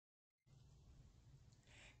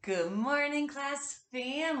Good morning, class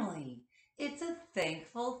family. It's a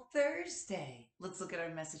thankful Thursday. Let's look at our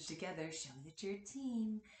message together. Show me that you're a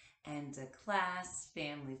team and a class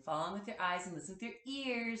family. Follow with your eyes and listen with your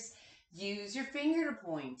ears. Use your finger to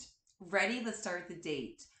point. Ready? Let's start with the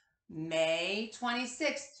date. May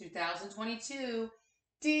 26th, 2022.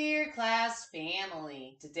 Dear class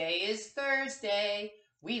family, today is Thursday.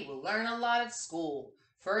 We will learn a lot at school.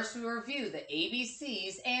 First, we will review the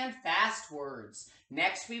ABCs and fast words.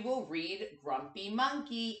 Next, we will read Grumpy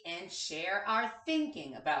Monkey and share our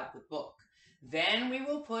thinking about the book. Then we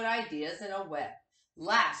will put ideas in a web.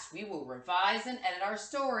 Last, we will revise and edit our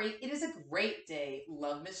story. It is a great day.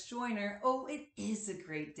 Love, Miss Joyner. Oh, it is a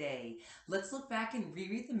great day. Let's look back and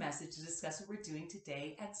reread the message to discuss what we're doing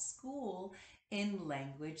today at school in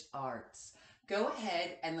language arts. Go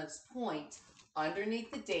ahead and let's point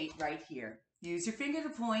underneath the date right here. Use your finger to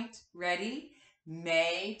point. Ready?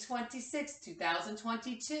 May 26th,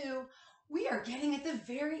 2022. We are getting at the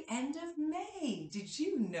very end of May. Did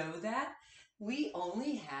you know that? We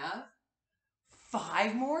only have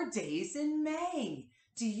 5 more days in May.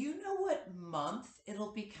 Do you know what month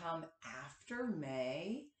it'll become after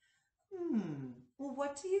May? Well,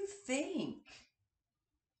 what do you think?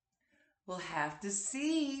 We'll have to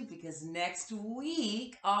see because next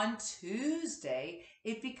week on Tuesday,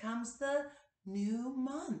 it becomes the new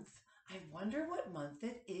month. I wonder what month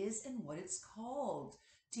it is and what it's called.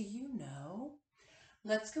 Do you know?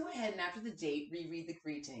 Let's go ahead and after the date, reread the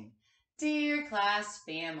greeting. Dear class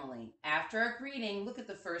family, after our greeting, look at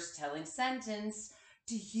the first telling sentence.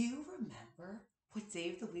 Do you remember what day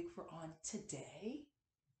of the week we're on today?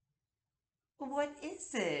 What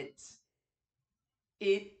is it?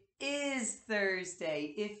 It is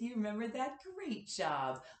Thursday. If you remember that, great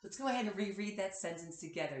job. Let's go ahead and reread that sentence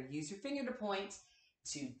together. Use your finger to point.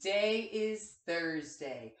 Today is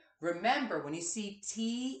Thursday. Remember, when you see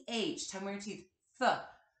TH, tell me your teeth.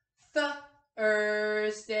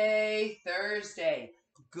 Thursday, Thursday.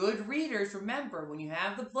 Good readers, remember, when you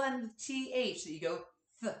have the blend with TH, that you go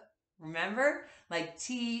th. Remember? Like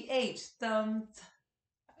TH, thumb.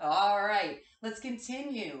 All right, let's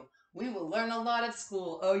continue. We will learn a lot at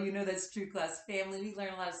school. Oh, you know that's true, class family. We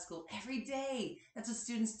learn a lot at school every day. That's what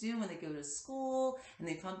students do when they go to school and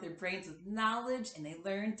they pump their brains with knowledge and they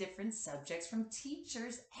learn different subjects from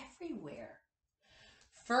teachers everywhere.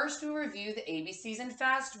 First, we'll review the ABCs and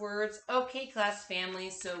fast words. Okay, class family,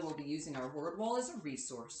 so we'll be using our word wall as a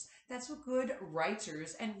resource. That's what good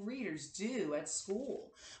writers and readers do at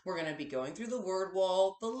school. We're going to be going through the word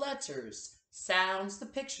wall, the letters, sounds, the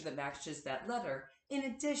picture that matches that letter, in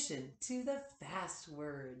addition to the fast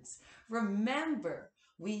words. Remember,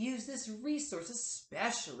 we use this resource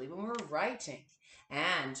especially when we're writing.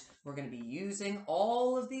 And we're going to be using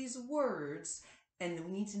all of these words and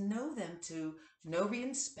we need to know them to know, read,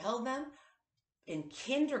 and spell them in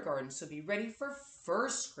kindergarten. So be ready for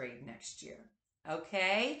first grade next year.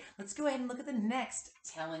 Okay, let's go ahead and look at the next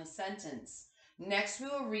telling sentence. Next, we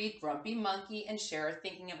will read Grumpy Monkey and share our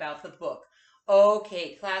thinking about the book.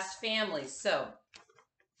 Okay, class family. So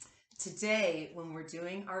today, when we're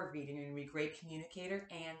doing our reading, we're going to be great communicator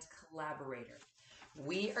and collaborator.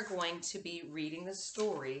 We are going to be reading the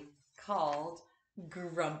story called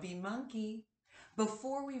Grumpy Monkey.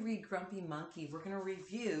 Before we read Grumpy Monkey, we're going to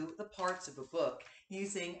review the parts of the book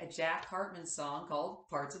using a Jack Hartman song called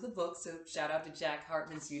Parts of the Book. So shout out to Jack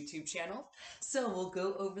Hartman's YouTube channel. So we'll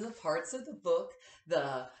go over the parts of the book,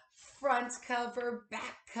 the front cover,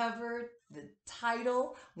 back cover, the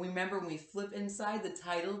title. Remember when we flip inside the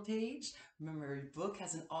title page, remember every book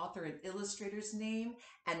has an author and illustrator's name,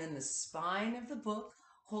 and then the spine of the book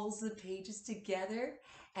holds the pages together.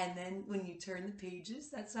 And then when you turn the pages,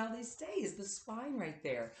 that's how they stay, is the spine right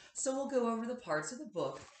there. So we'll go over the parts of the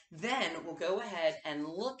book. Then we'll go ahead and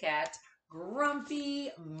look at Grumpy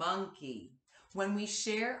Monkey. When we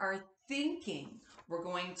share our thinking, we're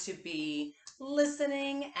going to be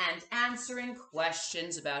listening and answering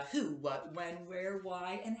questions about who, what, when, where,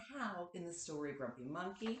 why, and how in the story Grumpy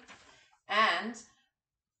Monkey. And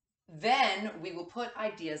then we will put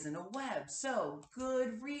ideas in a web. So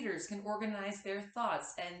good readers can organize their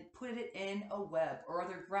thoughts and put it in a web or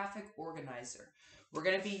other graphic organizer. We're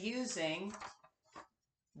going to be using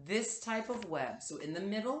this type of web. So in the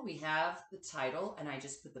middle, we have the title, and I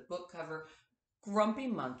just put the book cover, Grumpy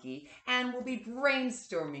Monkey, and we'll be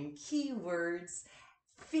brainstorming keywords,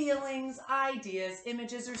 feelings, ideas,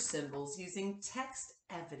 images, or symbols using text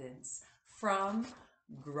evidence from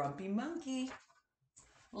Grumpy Monkey.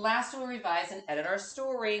 Last, we'll revise and edit our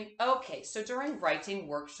story. Okay, so during writing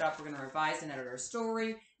workshop, we're going to revise and edit our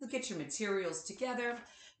story. You'll get your materials together.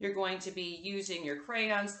 You're going to be using your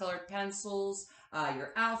crayons, colored pencils,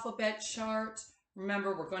 your alphabet chart.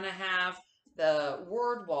 Remember, we're going to have the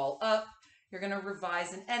word wall up. You're going to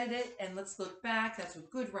revise and edit it, and let's look back. That's what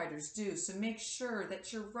good writers do. So make sure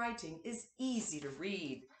that your writing is easy to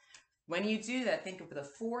read. When you do that, think of the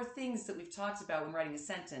 4 things that we've talked about when writing a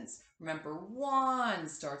sentence. Remember, 1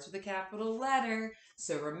 starts with a capital letter.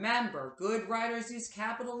 So remember, good writers use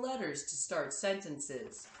capital letters to start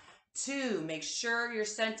sentences. 2, make sure your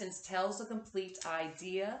sentence tells a complete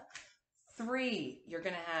idea. 3, you're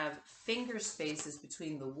going to have finger spaces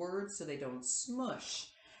between the words so they don't smush.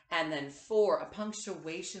 And then 4, a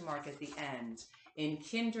punctuation mark at the end. In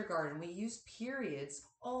kindergarten, we use periods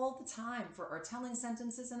all the time for our telling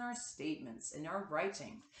sentences and our statements in our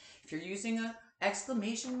writing. If you're using an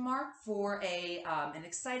exclamation mark for an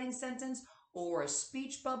exciting sentence or a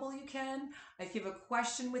speech bubble, you can. If you have a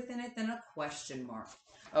question within it, then a question mark.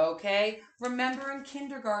 Okay, remember in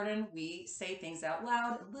kindergarten, we say things out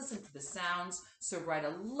loud and listen for the sounds, so write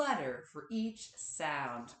a letter for each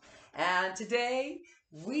sound. And today,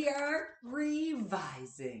 we are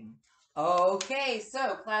revising. Okay,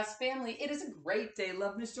 so class family, it is a great day.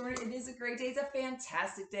 Love Miss Jordan, it is a great day. It's a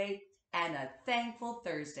fantastic day and a thankful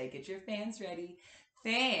Thursday. Get your fans ready.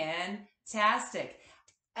 Fantastic.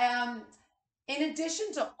 In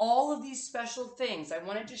addition to all of these special things, I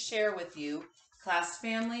wanted to share with you, class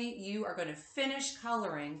family, you are going to finish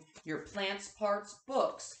coloring your Plants Parts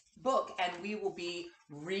book, and we will be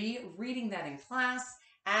rereading that in class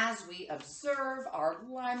as we observe our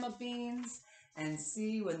lima beans and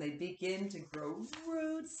see when they begin to grow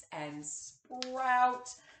roots and sprout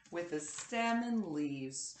with the stem and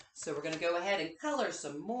leaves. So we're going to go ahead and color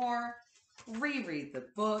some more, reread the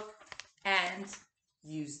book, and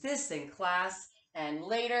use this in class. And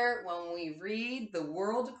later, when we read The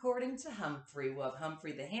World According to Humphrey, we'll have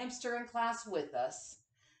Humphrey the hamster in class with us.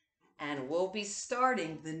 And we'll be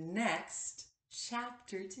starting the next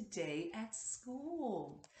chapter today at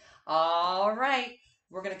school. All right,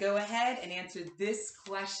 we're going to go ahead and answer this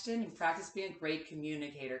question and practice being a great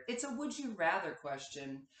communicator. It's a would you rather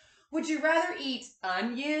question. Would you rather eat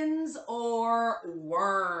onions or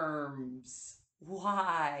worms?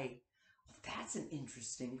 Why? That's an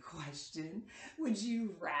interesting question. Would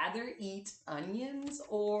you rather eat onions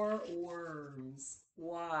or worms?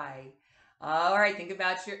 Why? All right, think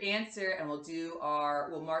about your answer, and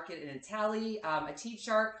we'll mark it in a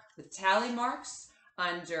T-chart with tally marks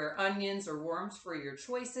under onions or worms for your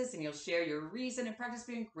choices, and you'll share your reason and practice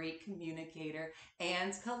being a great communicator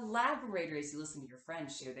and collaborator as you listen to your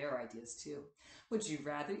friends share their ideas too. Would you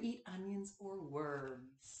rather eat onions or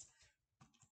worms?